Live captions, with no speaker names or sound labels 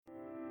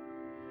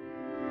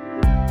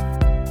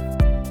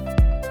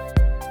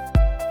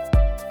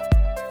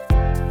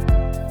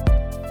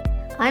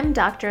I'm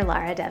Dr.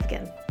 Lara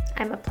Devgan.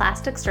 I'm a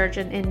plastic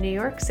surgeon in New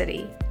York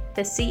City,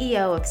 the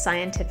CEO of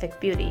Scientific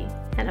Beauty,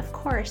 and of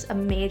course, a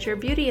major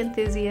beauty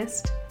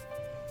enthusiast.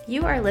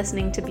 You are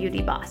listening to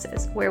Beauty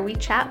Bosses, where we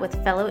chat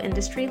with fellow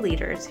industry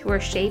leaders who are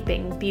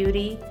shaping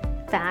beauty,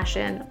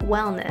 fashion,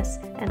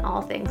 wellness, and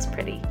all things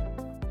pretty.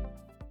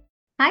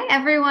 Hi,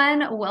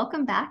 everyone.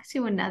 Welcome back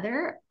to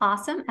another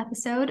awesome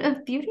episode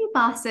of Beauty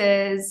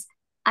Bosses.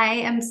 I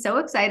am so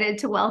excited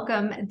to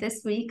welcome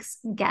this week's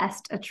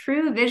guest, a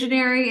true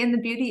visionary in the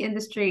beauty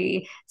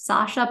industry,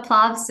 Sasha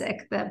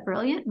Plavsic, the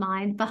brilliant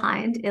mind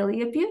behind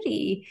ILIA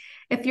Beauty.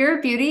 If you're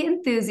a beauty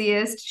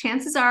enthusiast,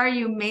 chances are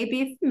you may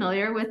be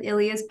familiar with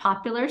ILIA's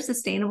popular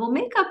sustainable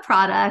makeup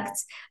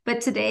products. But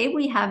today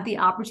we have the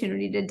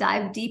opportunity to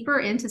dive deeper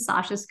into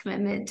Sasha's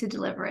commitment to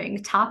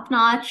delivering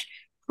top-notch,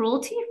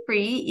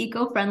 cruelty-free,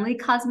 eco-friendly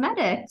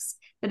cosmetics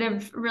that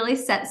have really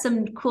set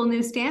some cool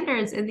new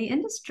standards in the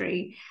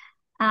industry.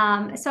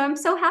 So I'm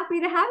so happy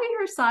to have you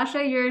here,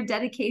 Sasha. Your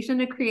dedication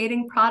to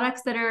creating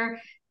products that are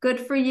good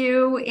for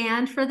you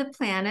and for the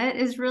planet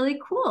is really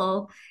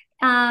cool.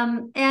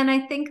 And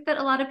I think that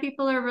a lot of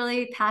people are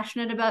really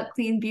passionate about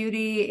clean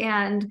beauty,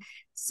 and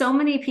so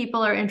many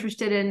people are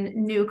interested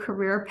in new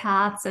career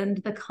paths and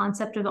the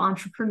concept of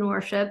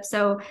entrepreneurship.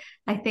 So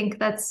I think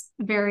that's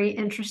very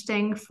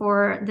interesting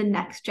for the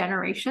next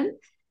generation.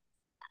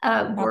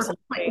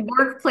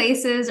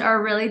 Workplaces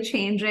are really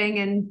changing,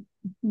 and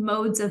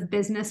modes of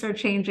business are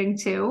changing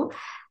too.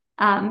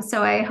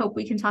 So I hope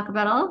we can talk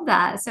about all of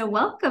that. So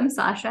welcome,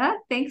 Sasha.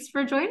 Thanks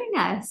for joining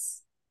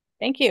us.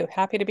 Thank you.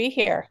 Happy to be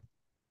here.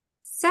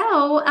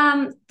 So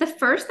the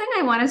first thing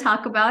I want to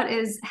talk about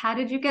is, how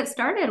did you get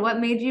started? What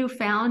made you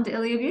found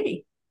ILIA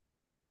Beauty?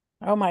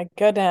 Oh my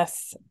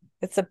goodness.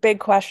 It's a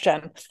big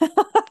question. Yeah,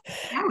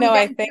 we No, got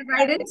I to think get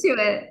right into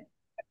it.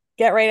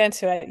 get right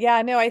into it.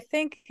 Yeah, no, I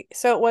think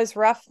so. It was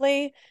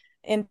roughly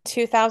in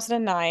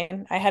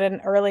 2009. I had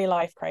an early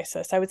life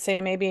crisis. I would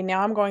say maybe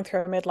now I'm going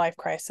through a midlife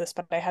crisis,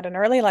 but I had an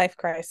early life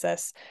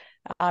crisis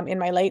in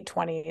my late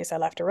 20s. I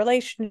left a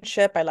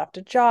relationship, I left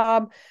a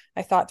job.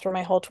 I thought through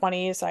my whole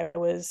 20s I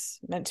was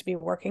meant to be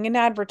working in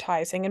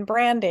advertising and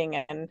branding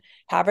and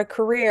have a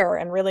career.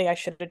 And really, I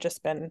should have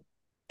just been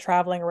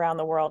traveling around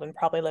the world and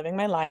probably living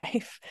my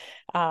life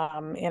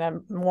in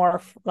a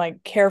more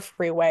like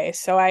carefree way.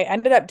 So I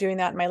ended up doing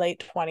that in my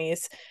late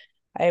 20s.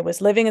 I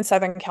was living in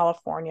Southern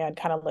California and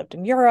kind of lived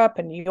in Europe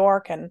and New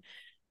York, and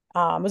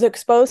was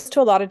exposed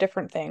to a lot of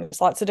different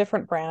things, lots of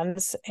different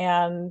brands.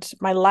 And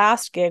my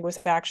last gig was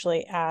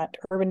actually at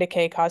Urban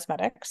Decay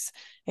Cosmetics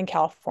in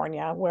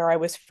California, where I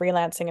was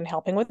freelancing and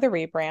helping with the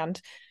rebrand.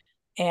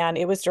 And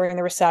it was during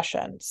the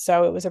recession.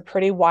 So it was a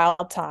pretty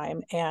wild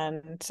time.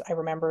 And I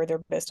remember their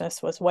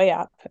business was way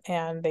up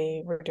and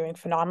they were doing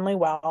phenomenally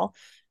well.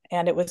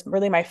 And it was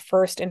really my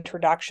first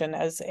introduction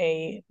as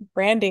a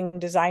branding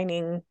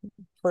designing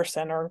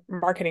person or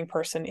marketing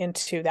person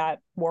into that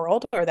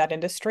world or that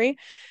industry.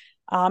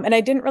 And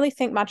I didn't really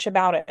think much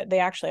about it. They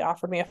actually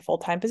offered me a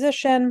full-time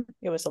position.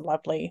 It was a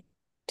lovely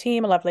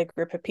team, a lovely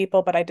group of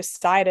people, but I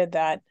decided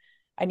that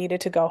I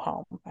needed to go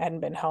home. I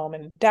hadn't been home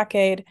in a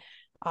decade.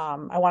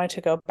 I wanted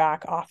to go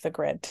back off the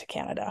grid to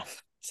Canada.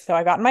 So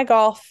I got in my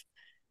Golf,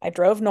 I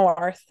drove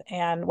north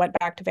and went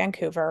back to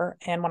Vancouver.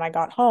 And when I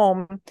got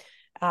home,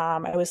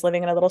 I was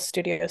living in a little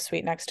studio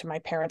suite next to my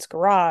parents'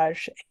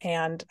 garage,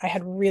 and I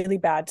had really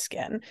bad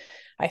skin.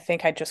 I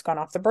think I'd just gone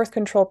off the birth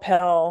control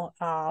pill.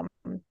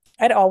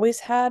 I'd always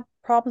had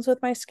problems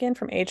with my skin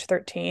from age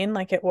 13.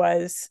 Like it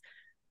was,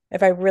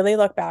 if I really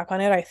look back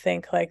on it, I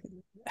think like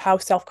how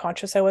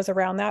self-conscious I was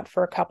around that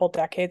for a couple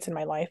decades in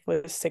my life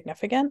was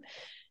significant.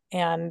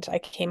 And I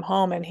came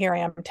home and here I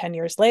am 10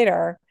 years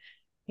later,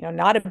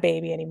 not a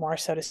baby anymore,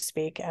 so to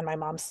speak. And my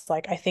mom's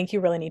like, I think you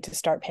really need to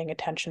start paying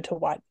attention to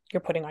what you're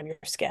putting on your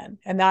skin.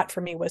 And that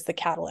for me was the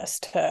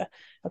catalyst to,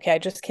 okay, I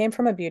just came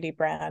from a beauty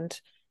brand.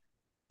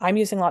 I'm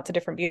using lots of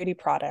different beauty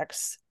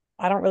products.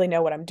 I don't really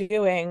know what I'm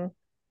doing,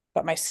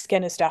 but my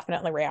skin is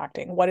definitely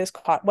reacting.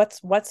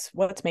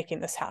 What's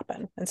making this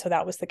happen? And so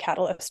that was the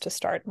catalyst to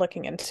start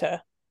looking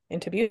into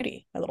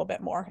beauty a little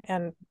bit more,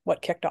 and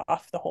what kicked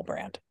off the whole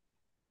brand.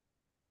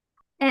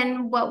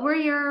 And what were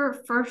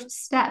your first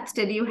steps?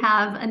 Did you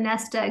have a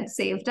nest egg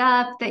saved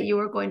up that you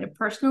were going to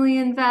personally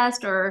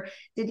invest, or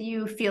did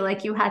you feel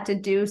like you had to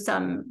do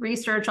some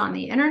research on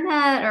the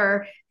internet,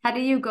 or how do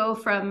you go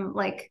from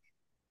like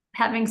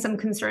having some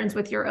concerns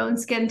with your own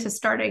skin to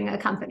starting a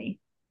company?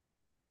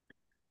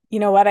 You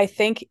know what? I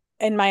think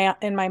in my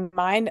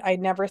mind, I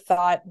never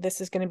thought this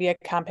is going to be a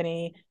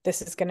company,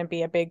 this is going to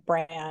be a big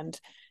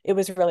brand. It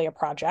was really a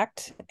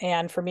project.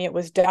 And for me, it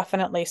was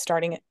definitely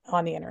starting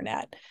on the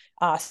internet,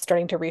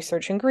 starting to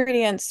research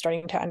ingredients,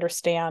 starting to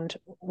understand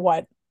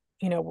what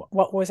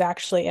was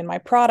actually in my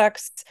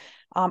products.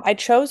 I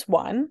chose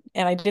one,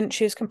 and I didn't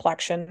choose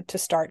complexion to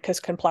start because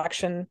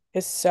complexion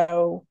is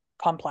so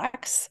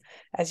complex,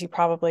 as you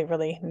probably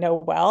really know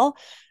well.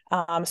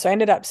 So I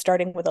ended up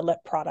starting with a lip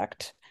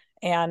product.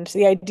 And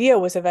the idea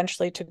was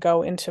eventually to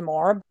go into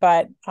more,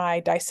 but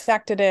I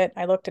dissected it.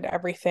 I looked at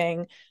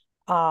everything.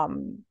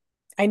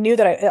 I knew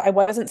that I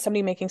wasn't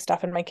somebody making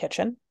stuff in my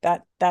kitchen.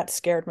 That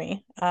scared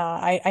me.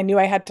 I knew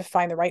I had to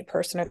find the right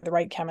person or the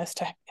right chemist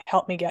to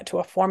help me get to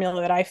a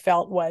formula that I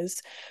felt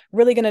was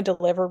really going to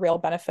deliver real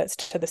benefits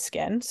to the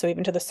skin. So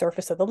even to the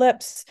surface of the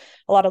lips,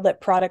 a lot of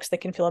lip products, they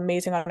can feel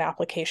amazing on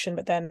application,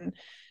 but then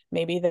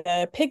maybe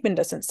the pigment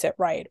doesn't sit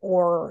right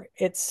or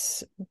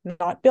it's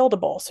not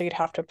buildable. So you'd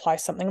have to apply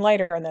something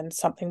lighter and then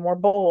something more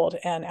bold.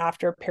 And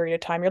after a period of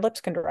time, your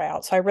lips can dry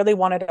out. So I really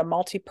wanted a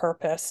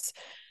multi-purpose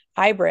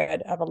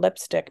hybrid of a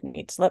lipstick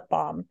meets lip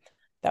balm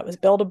that was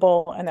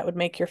buildable and that would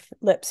make your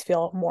lips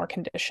feel more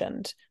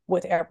conditioned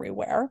with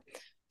everywhere.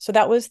 So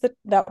that was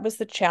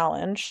the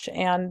challenge.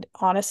 And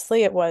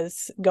honestly, it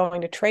was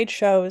going to trade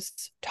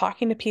shows,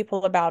 talking to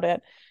people about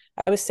it.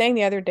 I was saying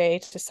the other day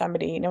to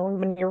somebody,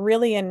 when you're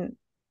really when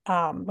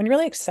you're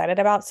really excited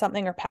about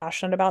something or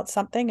passionate about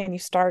something and you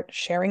start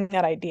sharing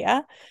that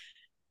idea,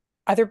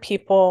 other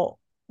people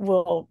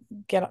will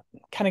get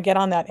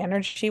on that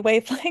energy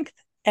wavelength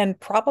and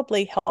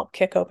probably help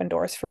kick open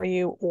doors for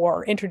you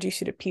or introduce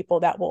you to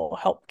people that will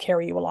help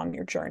carry you along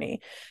your journey.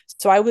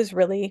 So I was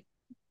really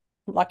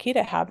lucky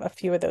to have a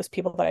few of those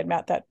people that I'd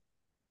met that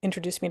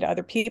introduced me to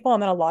other people.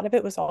 And then a lot of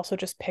it was also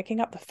just picking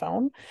up the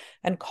phone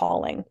and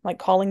calling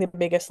the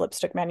biggest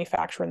lipstick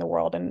manufacturer in the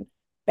world and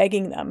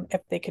begging them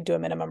if they could do a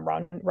minimum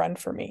run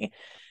for me.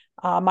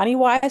 Money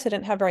wise, I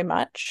didn't have very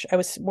much. I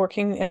was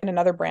working in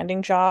another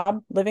branding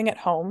job, living at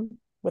home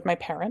with my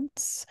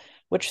parents,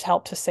 which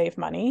helped to save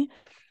money.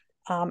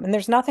 And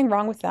there's nothing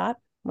wrong with that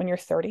when you're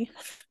 30.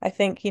 I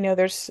think,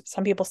 there's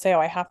some people say, oh,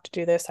 I have to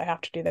do this, I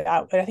have to do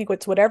that. But I think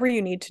it's whatever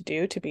you need to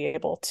do to be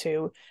able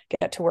to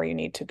get to where you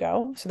need to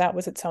go. So that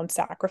was its own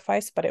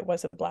sacrifice, but it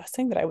was a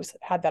blessing that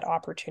had that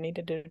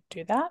opportunity to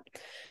do that.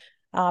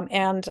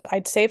 And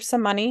I'd saved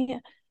some money.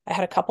 I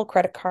had a couple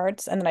credit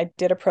cards, and then I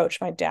did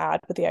approach my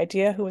dad with the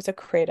idea, who was a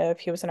creative.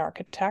 He was an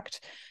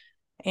architect.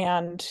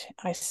 And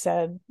I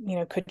said,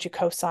 could you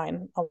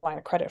co-sign a line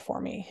of credit for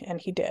me? And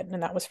he did.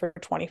 And that was for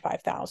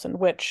 25,000,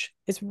 which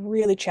is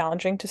really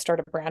challenging to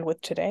start a brand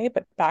with today.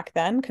 But back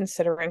then,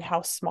 considering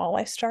how small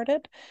I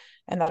started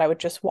and that I would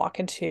just walk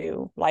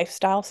into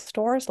lifestyle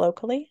stores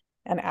locally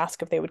and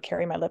ask if they would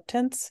carry my lip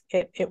tints,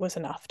 it was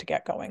enough to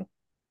get going.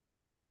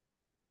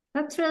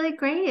 That's really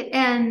great.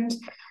 And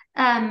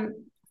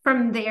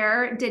from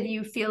there, did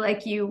you feel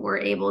like you were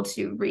able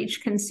to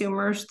reach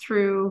consumers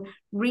through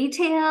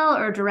retail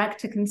or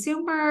direct to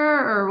consumer,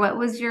 or what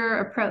was your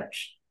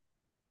approach?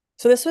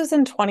 So this was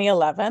in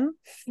 2011,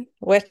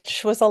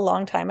 which was a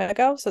long time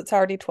ago. So it's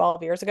already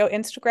 12 years ago.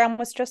 Instagram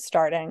was just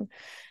starting.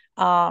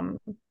 Um,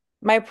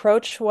 my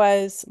approach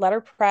was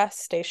letterpress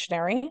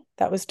stationery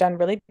that was done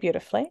really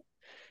beautifully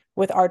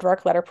with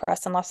Aardvark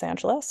Letterpress in Los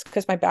Angeles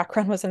because my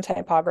background was in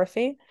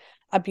typography,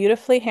 a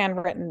beautifully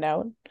handwritten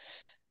note,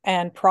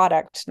 and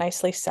product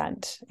nicely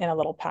sent in a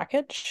little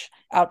package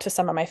out to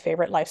some of my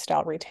favorite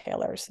lifestyle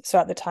retailers. So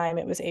at the time,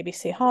 it was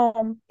ABC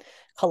Home,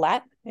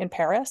 Colette in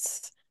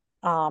Paris,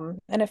 and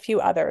a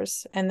few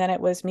others. And then it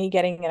was me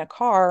getting in a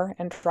car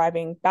and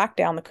driving back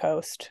down the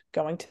coast,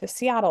 going to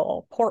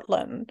Seattle,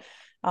 Portland,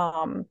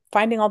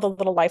 finding all the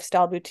little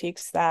lifestyle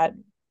boutiques that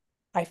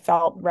I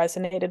felt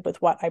resonated with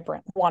what I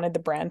wanted the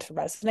brand to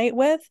resonate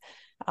with.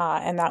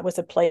 And that was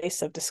a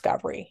place of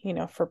discovery,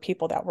 for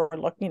people that were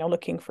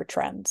looking for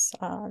trends.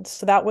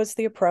 So that was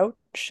the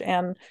approach,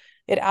 and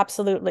it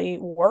absolutely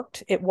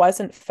worked. It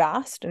wasn't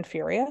fast and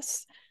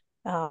furious,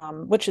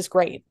 which is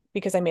great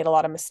because I made a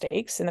lot of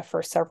mistakes in the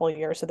first several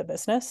years of the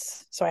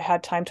business. So I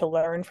had time to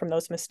learn from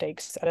those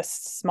mistakes at a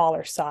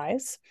smaller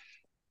size.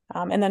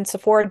 And then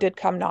Sephora did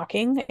come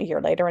knocking a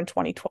year later in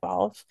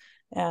 2012.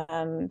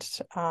 And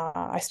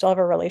I still have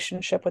a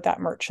relationship with that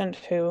merchant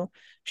who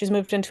she's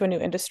moved into a new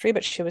industry,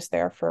 but she was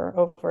there for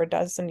over a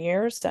dozen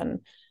years.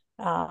 And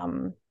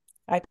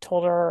I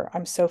told her,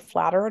 I'm so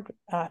flattered.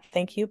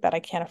 Thank you, but I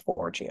can't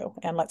afford you.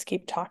 And let's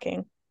keep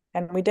talking.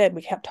 And we did.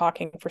 We kept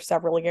talking for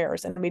several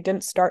years. And we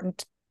didn't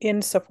start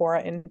in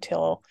Sephora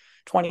until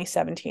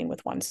 2017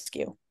 with one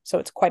SKU. So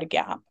it's quite a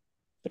gap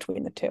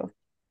between the two.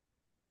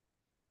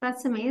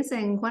 That's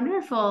amazing.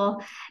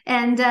 Wonderful.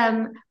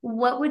 And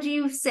what would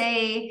you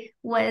say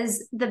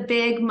was the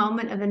big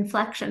moment of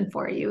inflection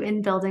for you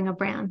in building a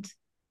brand?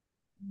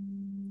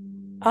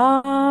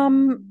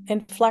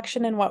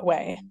 Inflection in what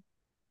way?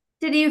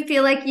 Did you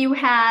feel like you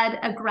had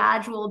a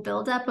gradual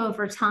buildup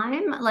over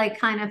time, like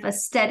kind of a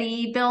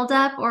steady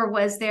buildup, or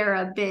was there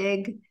a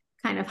big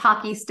kind of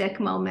hockey stick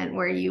moment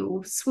where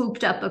you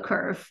swooped up a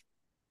curve?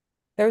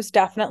 There was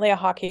definitely a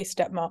hockey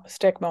stick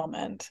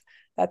moment.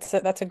 That's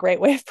a great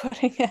way of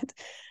putting it.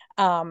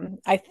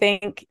 I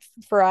think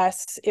for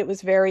us, it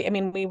was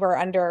we were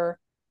under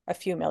a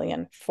few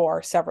million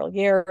for several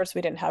years.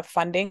 We didn't have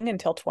funding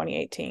until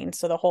 2018.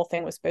 So the whole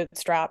thing was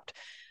bootstrapped.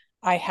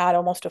 I had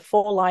almost a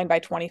full line by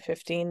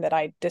 2015 that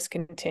I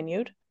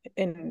discontinued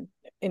in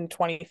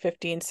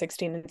 2015,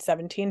 16, and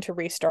 17 to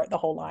restart the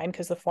whole line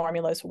because the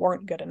formulas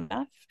weren't good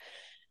enough.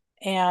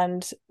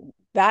 And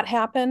that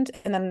happened.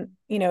 And then,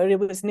 it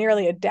was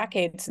nearly a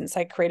decade since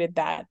I created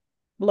that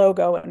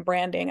logo and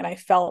branding. And I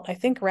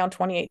think around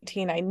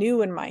 2018, I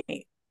knew in my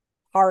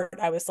heart,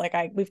 I was like,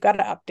 we've got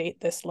to update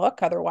this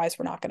look. Otherwise,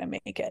 we're not going to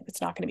make it.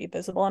 It's not going to be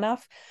visible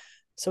enough.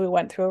 So we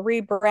went through a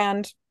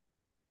rebrand.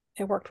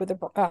 I worked with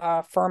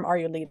a firm,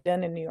 ILIA,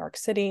 in New York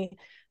City.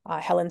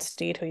 Helen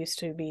Steed, who used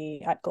to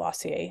be at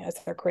Glossier as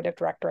their creative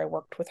director, I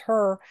worked with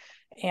her,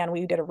 and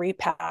we did a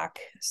repack.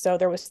 So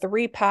there was the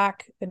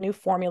repack, the new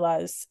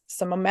formulas,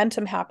 some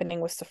momentum happening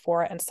with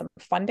Sephora, and some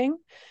funding.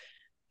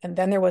 And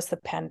then there was the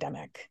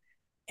pandemic.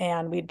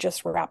 And we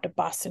just wrapped a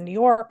bus in New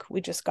York.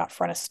 We just got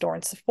front of store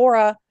in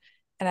Sephora.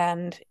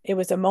 And it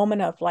was a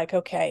moment of like,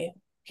 okay,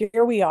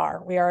 here we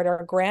are. We are at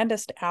our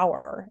grandest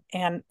hour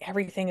and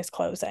everything is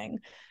closing.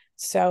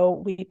 So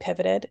we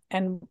pivoted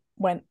and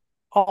went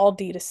all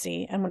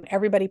D2C. And when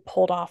everybody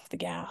pulled off the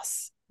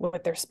gas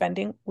with their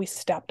spending, we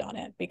stepped on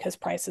it because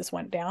prices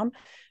went down,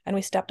 and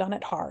we stepped on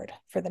it hard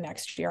for the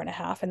next year and a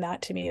half. And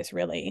that to me is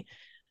really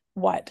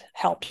what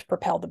helped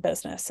propel the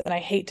business. And I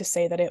hate to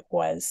say that it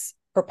was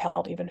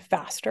propelled even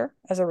faster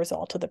as a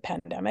result of the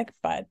pandemic,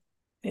 but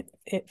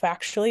it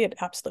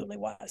absolutely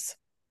was.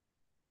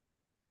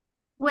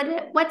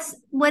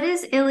 What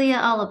is ILIA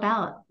all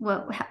about?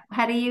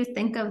 How do you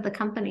think of the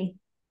company?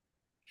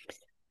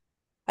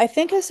 I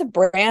think as a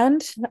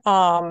brand,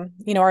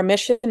 our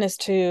mission is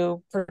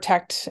to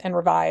protect and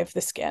revive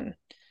the skin.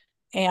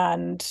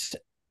 And,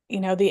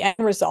 the end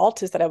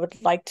result is that I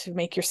would like to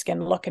make your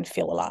skin look and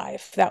feel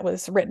alive. That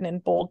was written in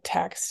bold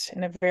text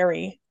in a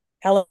very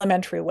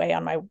elementary way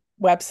on my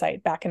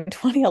website back in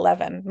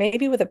 2011,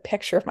 maybe with a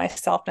picture of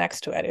myself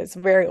next to it. It was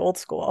very old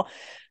school,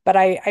 but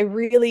I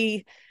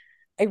really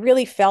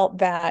felt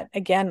that,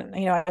 again,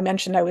 I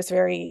mentioned I was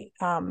very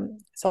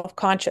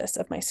self-conscious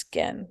of my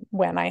skin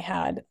when I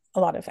had a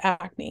lot of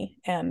acne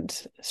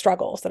and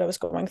struggles that I was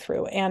going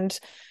through. And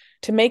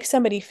to make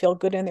somebody feel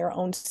good in their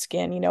own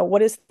skin, what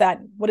does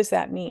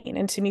that mean?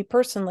 And to me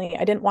personally,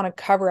 I didn't want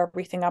to cover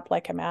everything up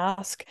like a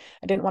mask.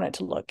 I didn't want it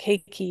to look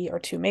cakey or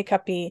too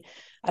makeup-y.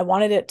 I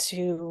wanted it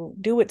to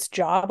do its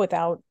job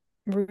without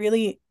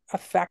really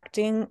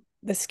affecting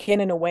the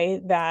skin in a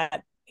way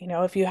that,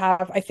 if you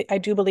have, I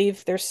do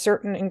believe there's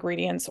certain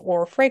ingredients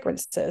or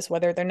fragrances,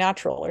 whether they're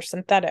natural or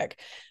synthetic,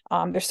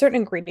 there's certain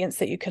ingredients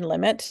that you can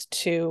limit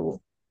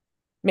to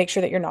make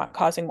sure that you're not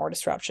causing more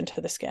disruption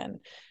to the skin.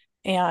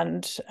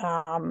 And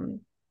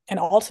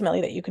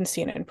ultimately that you can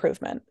see an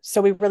improvement.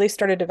 So we really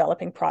started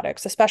developing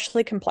products,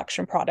 especially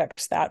complexion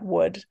products, that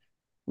would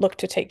look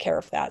to take care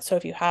of that. So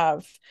if you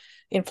have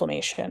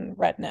inflammation,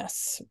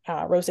 redness,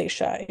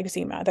 rosacea,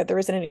 eczema, that there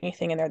isn't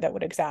anything in there that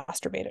would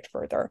exacerbate it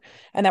further.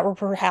 And that we're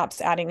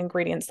perhaps adding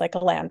ingredients like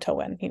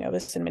allantoin,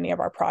 this is in many of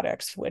our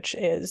products, which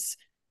is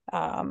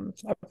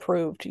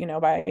approved,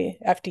 by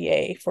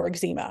FDA for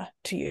eczema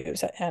to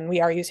use, and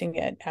we are using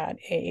it at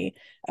a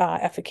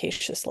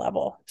efficacious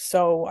level.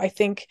 So I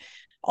think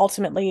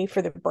ultimately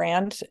for the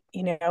brand,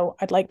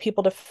 I'd like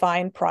people to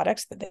find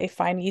products that they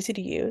find easy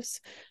to use,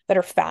 that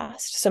are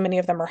fast. So many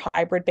of them are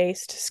hybrid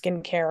based,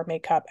 skincare,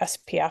 makeup,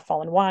 SPF,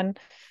 all in one.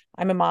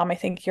 I'm a mom. I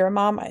think you're a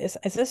mom. Is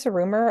this a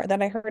rumor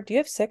that I heard? Do you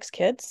have 6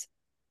 kids?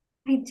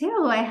 I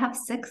do. I have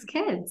 6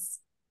 kids.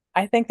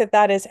 I think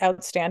that is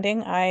outstanding.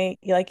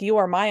 You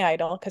are my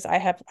idol because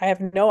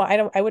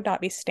I would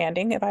not be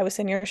standing if I was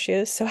in your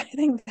shoes. So I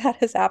think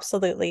that is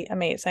absolutely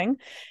amazing.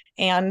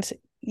 And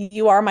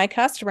you are my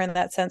customer in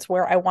that sense,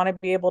 where I want to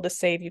be able to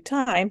save you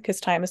time, because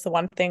time is the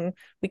one thing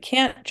we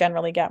can't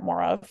generally get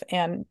more of.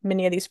 And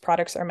many of these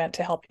products are meant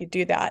to help you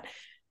do that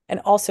and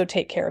also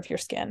take care of your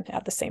skin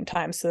at the same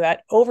time, so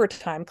that over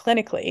time,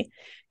 clinically,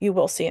 you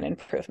will see an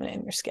improvement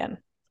in your skin.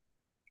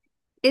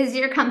 Is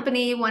your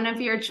company one of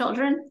your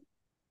children?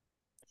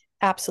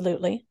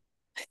 Absolutely.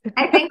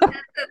 I think that's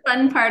the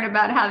fun part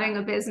about having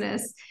a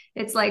business.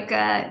 It's like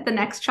the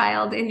next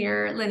child in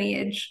your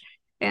lineage,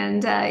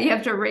 and you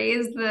have to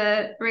raise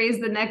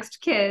the next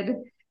kid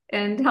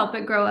and help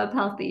it grow up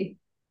healthy.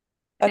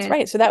 That's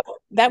right. So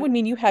that would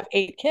mean you have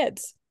 8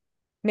 kids,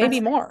 maybe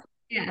more.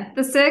 Yeah,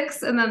 the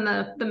 6, and then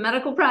the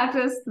medical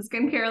practice, the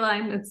skincare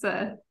line. It's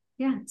a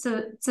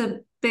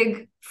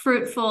big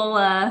fruitful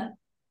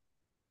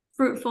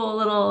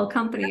little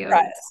company.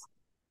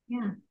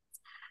 Yeah.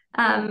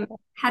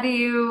 How do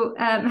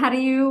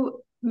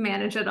you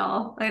manage it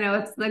all? I know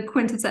it's the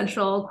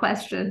quintessential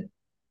question.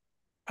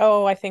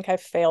 Oh, I think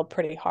I've failed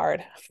pretty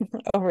hard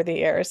over the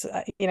years.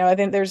 I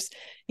think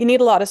you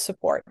need a lot of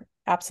support.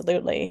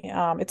 Absolutely.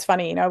 It's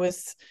funny, I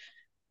was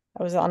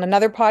on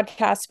another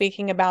podcast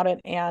speaking about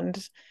it,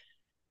 and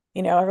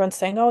everyone's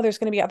saying, oh, there's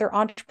going to be other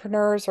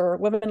entrepreneurs or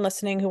women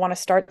listening who want to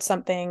start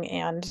something.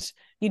 And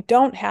you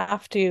don't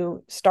have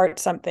to start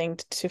something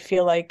to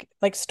feel like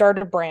start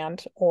a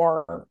brand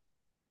or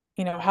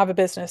have a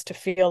business to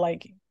feel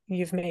like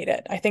you've made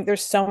it. I think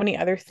there's so many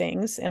other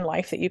things in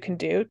life that you can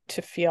do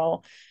to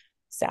feel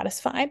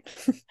satisfied.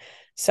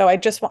 So I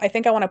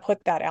think I want to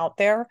put that out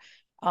there,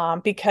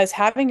 because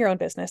having your own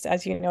business,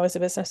 as you know, as a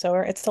business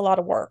owner, it's a lot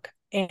of work,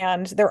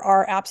 and there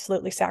are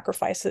absolutely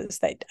sacrifices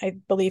that I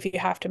believe you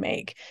have to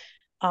make.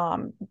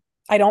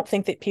 I don't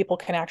think that people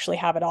can actually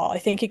have it all. I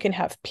think you can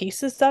have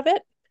pieces of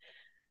it,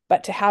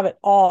 but to have it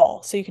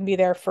all, so you can be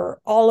there for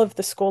all of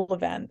the school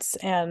events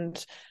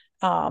and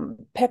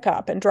pick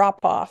up and drop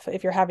off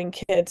if you're having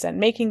kids, and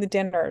making the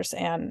dinners,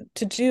 and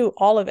to do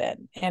all of it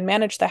and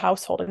manage the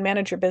household and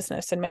manage your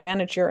business and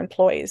manage your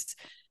employees.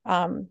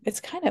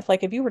 It's kind of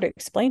like if you were to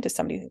explain to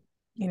somebody,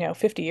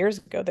 50 years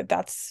ago that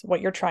that's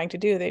what you're trying to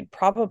do, they'd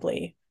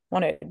probably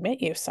want to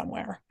admit you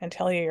somewhere and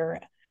tell you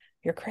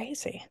you're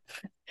crazy.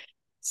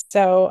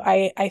 So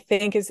I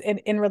think is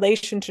in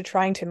relation to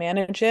trying to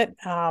manage it,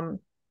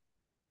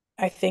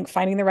 I think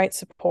finding the right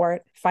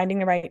support, finding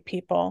the right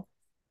people,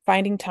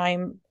 finding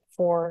time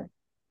for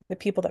the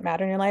people that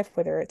matter in your life,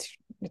 whether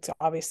it's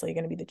obviously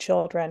going to be the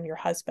children, your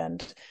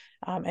husband,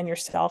 and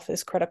yourself,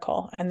 is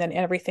critical. And then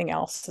everything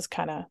else is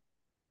kind of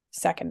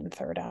second and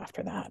third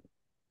after that.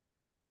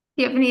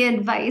 Do you have any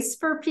advice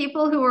for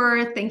people who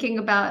are thinking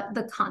about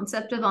the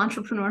concept of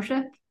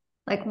entrepreneurship?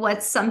 Like,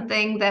 what's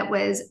something that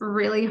was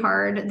really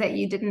hard that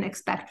you didn't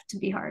expect to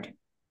be hard?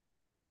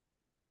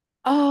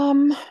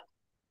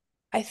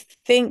 I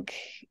think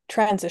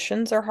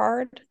transitions are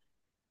hard,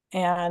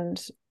 and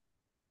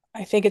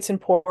I think it's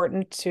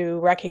important to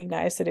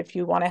recognize that if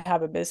you want to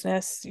have a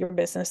business, your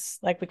business,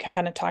 like we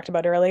kind of talked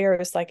about earlier,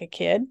 is like a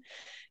kid,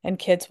 and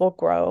kids will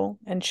grow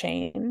and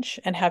change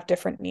and have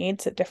different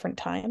needs at different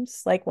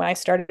times. Like when I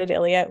started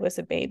ILIA, it was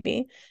a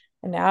baby.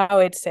 And now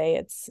I'd say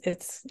it's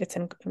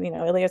in,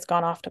 ILIA's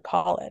gone off to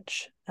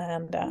college,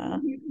 and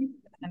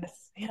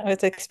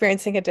it's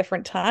experiencing a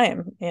different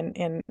time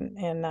in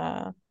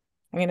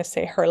I'm going to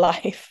say her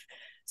life.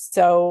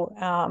 So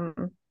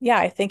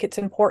I think it's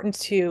important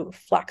to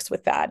flex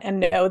with that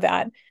and know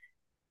that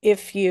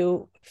if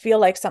you feel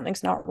like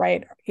something's not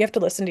right, you have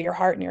to listen to your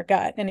heart and your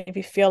gut. And if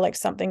you feel like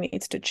something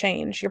needs to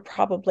change,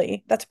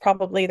 that's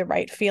probably the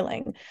right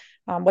feeling.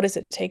 What does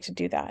it take to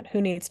do that?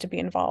 Who needs to be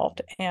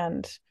involved?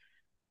 And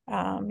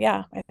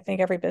I think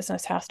every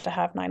business has to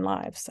have 9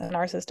 lives, and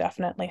ours has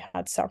definitely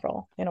had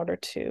several in order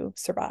to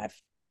survive.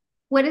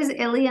 What does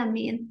ILIA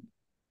mean?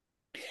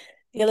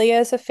 ILIA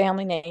is a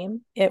family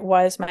name. It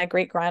was my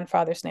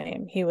great-grandfather's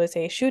name. He was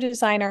a shoe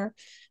designer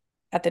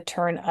at the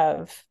turn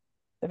of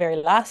the very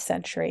last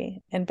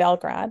century in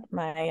Belgrade.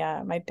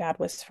 My dad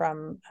was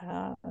from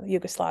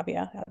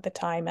Yugoslavia at the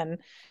time, and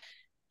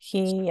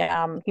he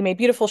made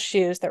beautiful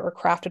shoes that were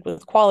crafted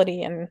with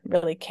quality and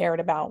really cared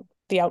about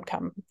the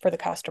outcome for the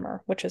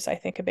customer, which is, I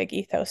think, a big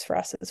ethos for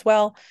us as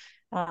well.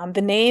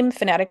 The name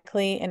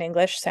phonetically in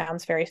English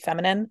sounds very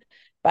feminine,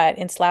 but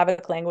in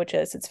Slavic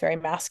languages, it's very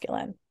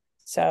masculine.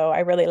 So I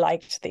really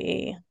liked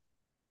the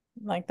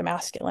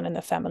masculine and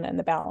the feminine,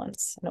 the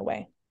balance in a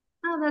way.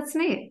 Oh, that's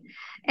neat.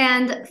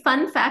 And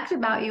fun fact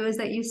about you is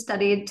that you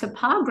studied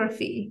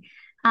topography.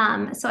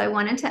 So I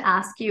wanted to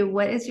ask you,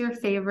 what is your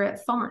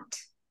favorite font?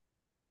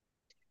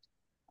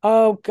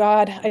 Oh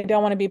God, I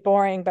don't want to be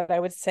boring, but I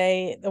would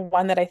say the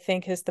one that I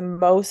think is the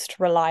most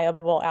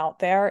reliable out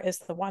there is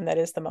the one that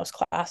is the most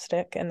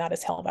classic, and that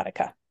is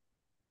Helvetica.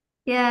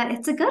 Yeah,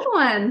 it's a good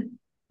one.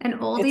 An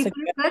It's oldie a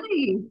but a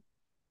goodie.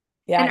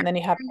 Yeah, And and then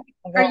you have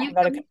are you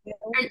Helvetica.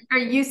 are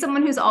you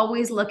someone who's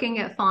always looking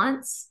at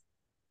fonts?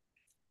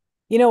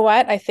 You know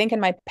what? I think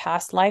in my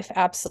past life,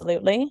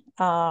 absolutely.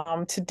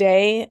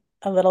 Today,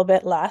 a little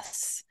bit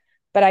less,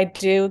 but I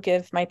do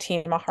give my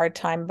team a hard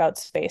time about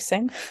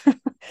spacing.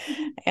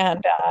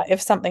 And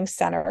if something's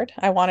centered,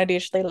 I want it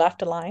usually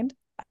left aligned.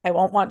 I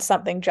won't want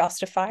something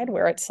justified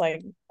where it's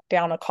like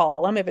down a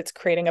column if it's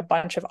creating a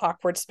bunch of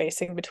awkward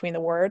spacing between the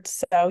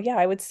words. So yeah,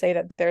 I would say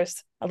that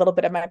there's a little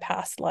bit of my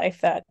past life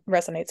that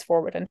resonates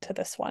forward into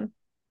this one.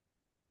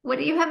 What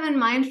do you have in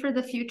mind for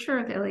the future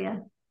of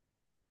ILIA?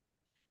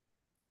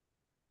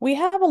 We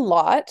have a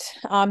lot.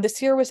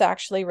 This year was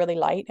actually really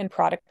light in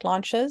product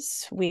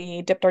launches.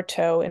 We dipped our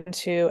toe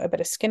into a bit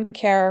of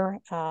skincare.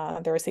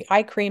 There was the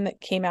eye cream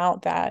that came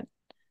out that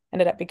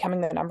ended up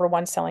becoming the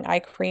 #1 selling eye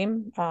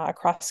cream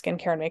across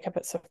skincare and makeup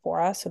at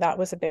Sephora. So that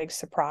was a big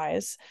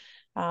surprise.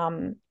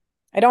 I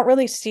don't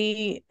really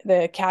see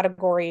the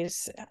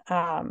categories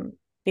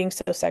being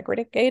so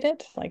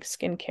segregated, like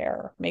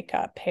skincare,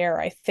 makeup, hair.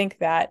 I think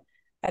that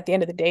at the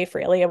end of the day, for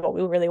ILIA, what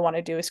we really want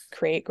to do is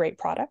create great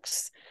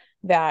products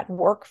that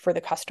work for the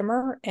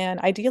customer, and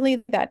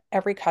ideally that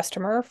every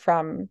customer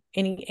from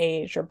any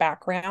age or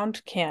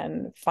background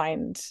can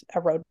find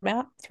a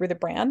roadmap through the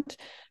brand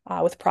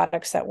with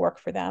products that work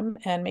for them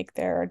and make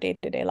their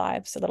day-to-day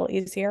lives a little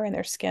easier and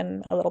their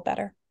skin a little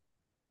better.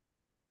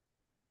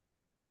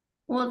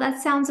 Well,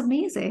 that sounds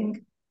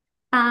amazing.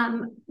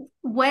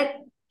 What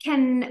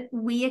can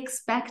we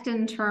expect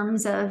in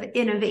terms of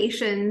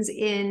innovations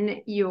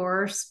in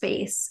your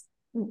space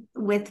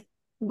with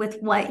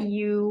what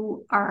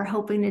you are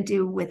hoping to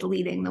do with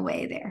leading the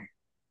way there?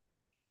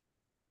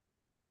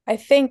 I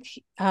think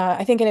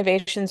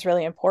innovation is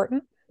really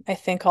important. I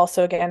think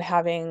also, again,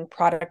 having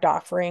product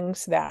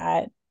offerings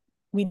that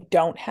we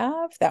don't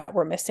have that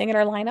we're missing in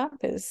our lineup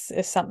is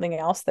something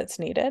else that's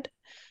needed.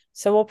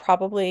 So we'll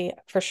probably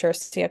for sure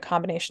see a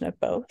combination of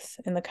both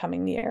in the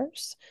coming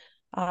years.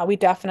 We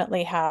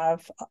definitely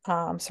have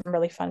some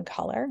really fun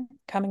color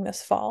coming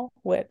this fall,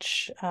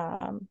 which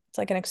it's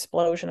like an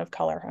explosion of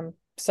color. I'm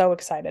so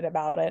excited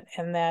about it.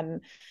 And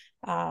then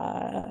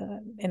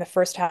in the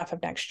first half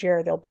of next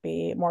year, there'll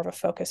be more of a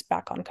focus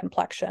back on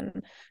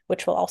complexion,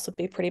 which will also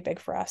be pretty big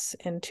for us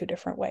in 2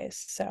 different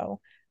ways. So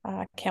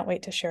can't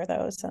wait to share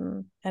those,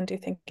 and do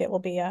think it will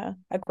be a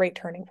great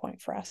turning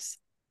point for us.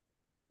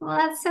 Well,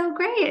 that's so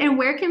great. And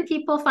where can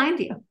people find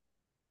you?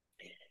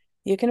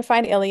 You can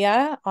find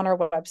ILIA on our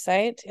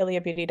website,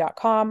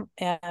 iliabeauty.com,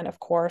 and of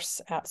course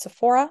at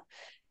Sephora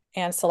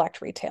and select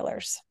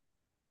retailers.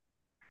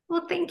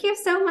 Well, thank you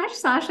so much,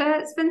 Sasha.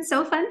 It's been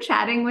so fun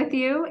chatting with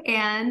you,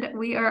 and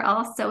we are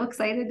all so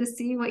excited to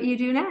see what you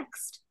do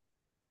next.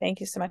 Thank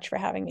you so much for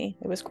having me.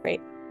 It was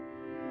great.